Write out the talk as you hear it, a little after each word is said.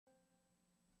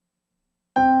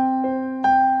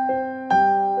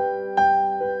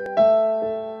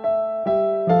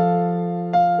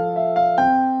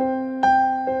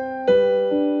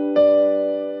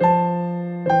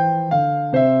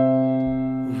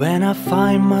When I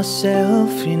find myself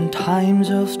in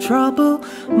times of trouble,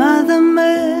 Mother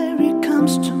Mary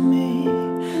comes to me,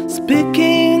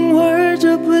 speaking words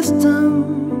of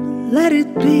wisdom, let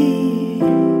it be.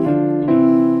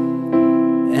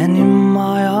 And in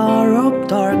my hour of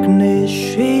darkness,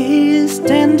 she is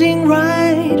standing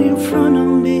right in front of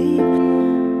me,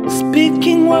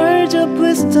 speaking words of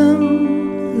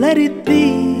wisdom, let it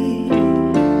be.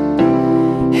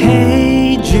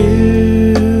 Hey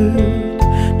Jude,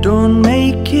 don't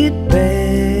make it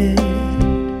bad.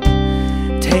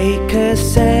 Take a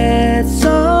sad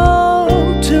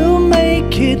song to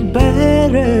make it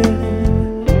better.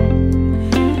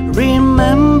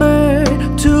 Remember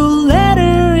to let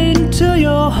her into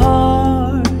your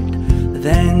heart,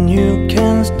 then you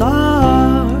can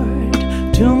start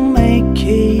to make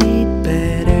it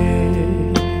better.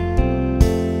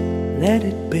 Let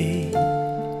it be,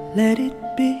 let it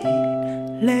be,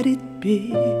 let it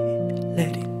be,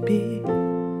 let it be.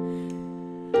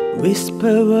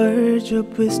 Whisper words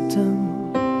of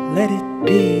wisdom, let it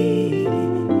be.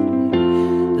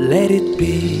 Let it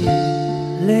be,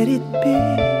 let it be,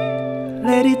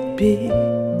 let it be,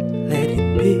 let it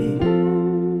be.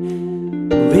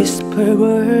 Whisper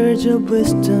words of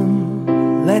wisdom,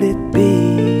 let it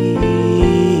be.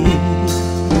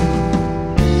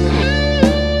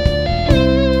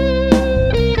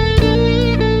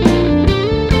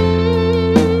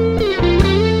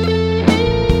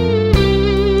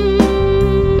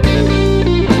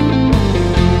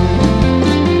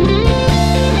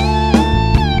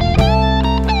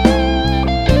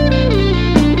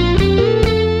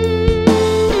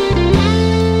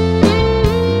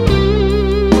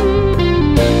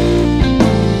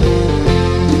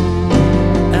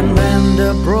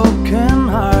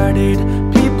 Broken-hearted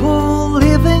people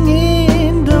living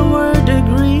in the world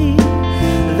agree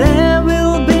there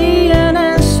will be an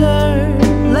answer,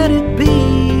 let it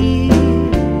be.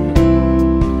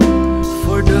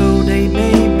 For though they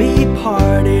may be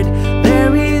parted,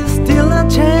 there is still a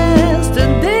chance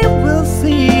that they will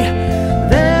see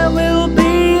there will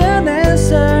be an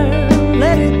answer,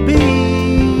 let it be.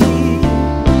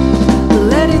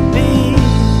 Let it be,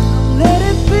 let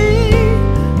it be,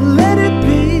 let it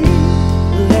be.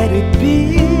 Let it be.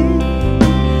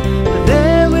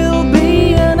 There will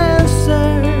be an answer.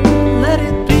 Let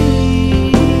it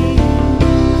be.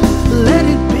 Let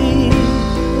it be.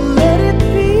 Let it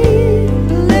be.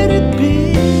 Let it be.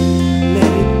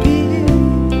 Let it be.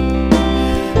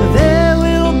 There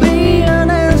will be an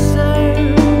answer.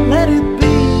 Let it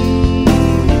be.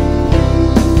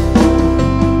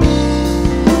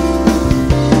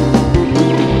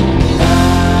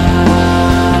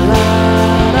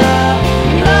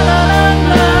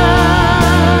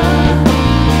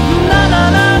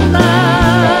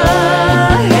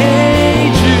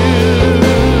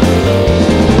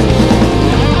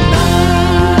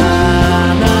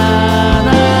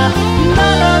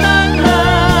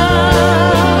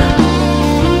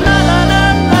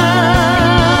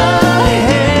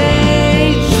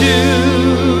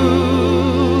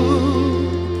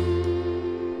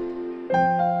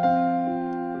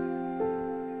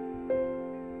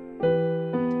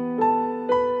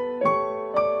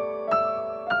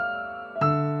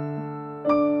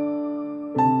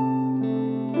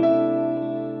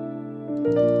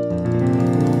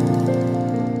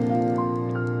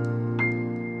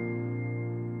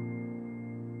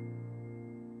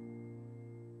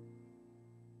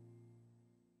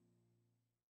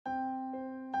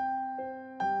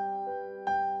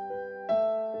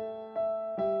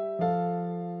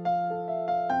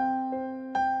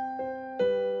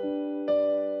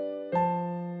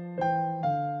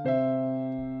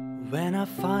 When I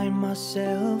find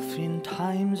myself in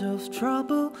times of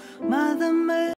trouble, Mother Mary